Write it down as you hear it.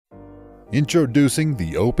Introducing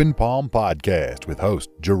the Open Palm Podcast with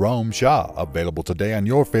host Jerome Shaw, available today on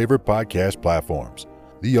your favorite podcast platforms.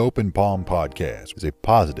 The Open Palm Podcast is a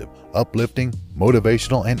positive, uplifting,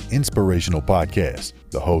 motivational, and inspirational podcast.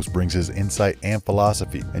 The host brings his insight and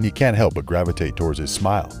philosophy, and you can't help but gravitate towards his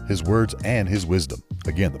smile, his words, and his wisdom.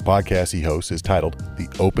 Again, the podcast he hosts is titled The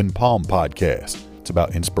Open Palm Podcast. It's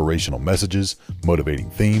about inspirational messages,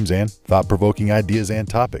 motivating themes, and thought-provoking ideas and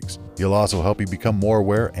topics. He'll also help you become more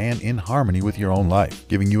aware and in harmony with your own life,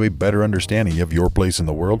 giving you a better understanding of your place in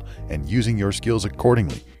the world and using your skills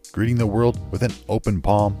accordingly, greeting the world with an open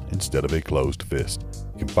palm instead of a closed fist.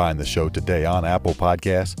 You can find the show today on Apple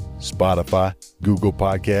Podcasts, Spotify, Google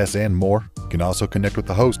Podcasts, and more. You can also connect with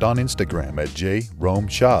the host on Instagram at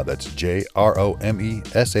JRomeShaw. That's JROMESHAW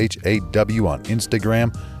on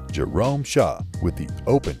Instagram. Jerome Shaw with the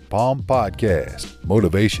Open Palm Podcast.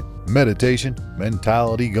 Motivation, meditation,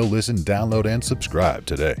 mentality. Go listen, download, and subscribe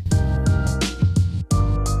today.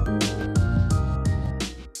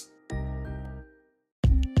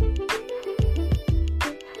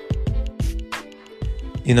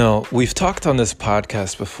 You know, we've talked on this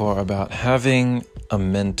podcast before about having a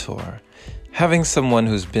mentor, having someone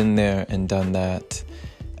who's been there and done that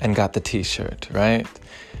and got the t-shirt, right?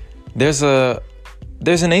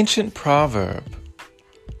 There's an ancient proverb,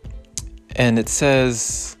 and it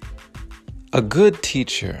says, a good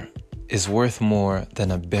teacher is worth more than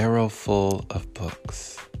a barrel full of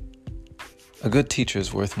books. A good teacher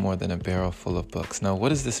is worth more than a barrel full of books. Now, what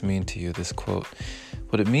does this mean to you, this quote?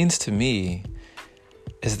 What it means to me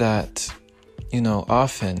is that,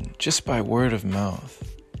 often, just by word of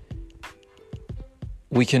mouth,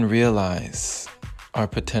 we can realize our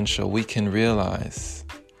potential. We can realize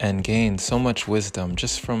and gain so much wisdom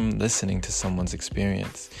just from listening to someone's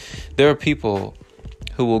experience. There are people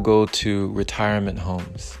who will go to retirement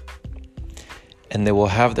homes and they will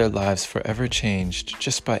have their lives forever changed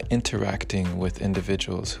just by interacting with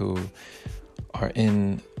individuals who are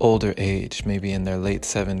in older age, maybe in their late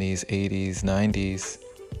 70s, 80s, 90s,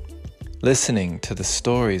 listening to the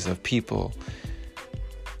stories of people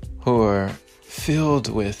who are filled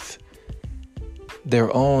with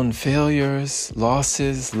their own failures,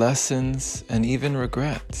 losses, lessons, and even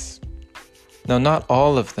regrets. Now, not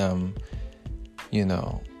all of them,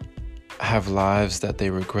 have lives that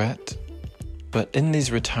they regret, but in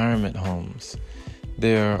these retirement homes,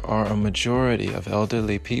 there are a majority of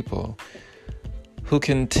elderly people who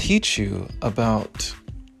can teach you about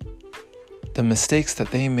the mistakes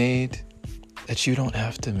that they made that you don't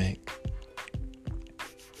have to make.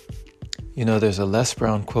 There's a Les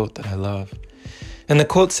Brown quote that I love. And the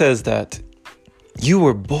quote says that you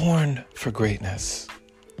were born for greatness,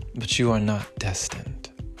 but you are not destined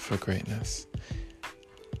for greatness.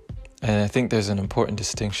 And I think there's an important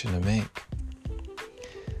distinction to make,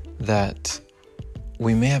 that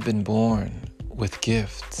we may have been born with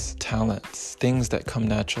gifts, talents, things that come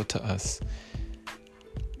natural to us,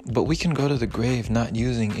 but we can go to the grave not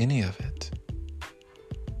using any of it,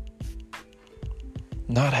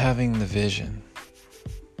 not having the vision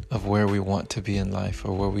of where we want to be in life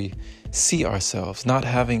or where we see ourselves, not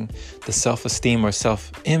having the self-esteem or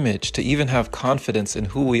self-image to even have confidence in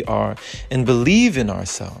who we are and believe in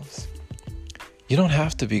ourselves. You don't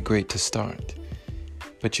have to be great to start,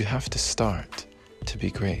 but you have to start to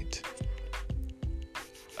be great.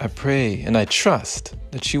 I pray and I trust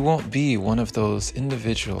that you won't be one of those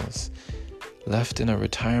individuals left in a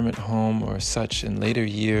retirement home or such in later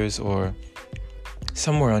years or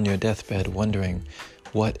somewhere on your deathbed wondering,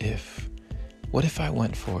 what if I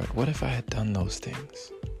went for it? What if I had done those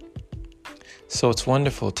things? So it's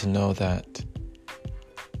wonderful to know that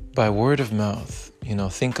by word of mouth,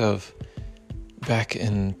 think of back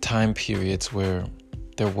in time periods where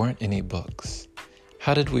there weren't any books.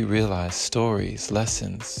 How did we realize stories,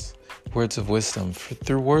 lessons, words of wisdom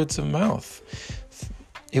through words of mouth?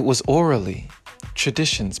 It was orally,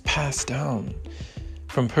 traditions passed down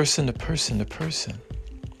from person to person to person.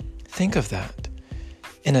 Think of that.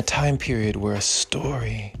 In a time period where a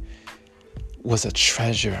story was a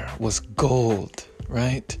treasure, was gold,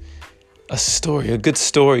 right? A good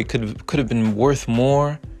story could have been worth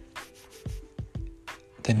more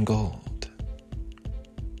than gold.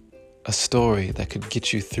 A story that could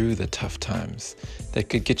get you through the tough times, that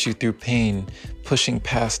could get you through pain, pushing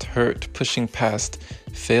past hurt, pushing past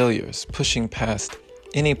failures, pushing past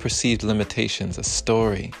any perceived limitations, a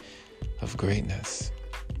story of greatness.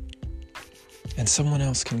 And someone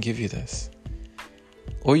else can give you this.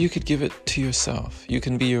 Or you could give it to yourself. You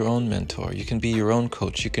can be your own mentor. You can be your own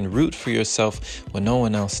coach. You can root for yourself when no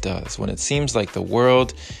one else does. When it seems like the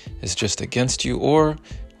world is just against you, or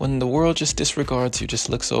when the world just disregards you, just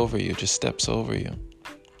looks over you, just steps over you.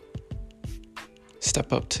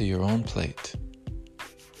 Step up to your own plate.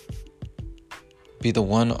 Be the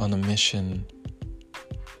one on a mission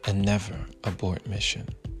and never abort mission.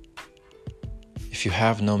 If you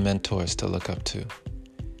have no mentors to look up to,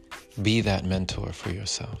 be that mentor for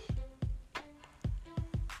yourself.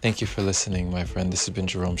 Thank you for listening, my friend. This has been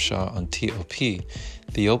Jerome Shaw on TOP,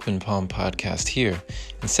 the Open Palm Podcast here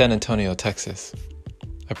in San Antonio, Texas.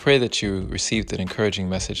 I pray that you received an encouraging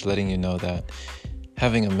message letting you know that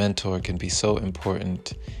having a mentor can be so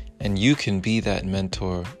important, and you can be that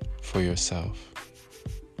mentor for yourself.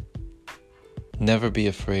 Never be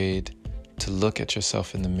afraid to look at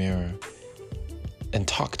yourself in the mirror and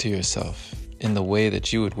talk to yourself in the way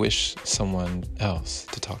that you would wish someone else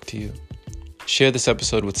to talk to you. Share this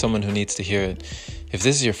episode with someone who needs to hear it. If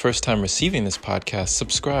this is your first time receiving this podcast,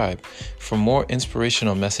 subscribe for more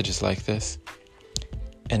inspirational messages like this.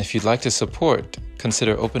 And if you'd like to support,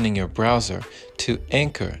 consider opening your browser to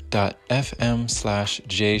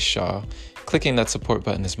anchor.fm/jshaw. Clicking that support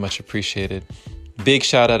button is much appreciated. Big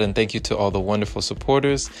shout out and thank you to all the wonderful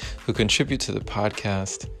supporters who contribute to the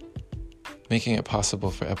podcast, making it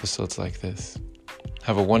possible for episodes like this.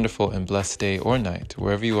 Have a wonderful and blessed day or night,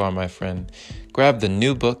 wherever you are, my friend. Grab the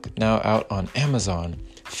new book now out on Amazon,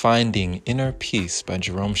 Finding Inner Peace by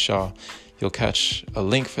Jerome Shaw. You'll catch a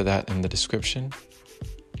link for that in the description.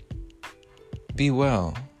 Be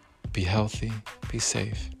well, be healthy, be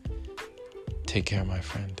safe. Take care, my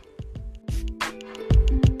friend.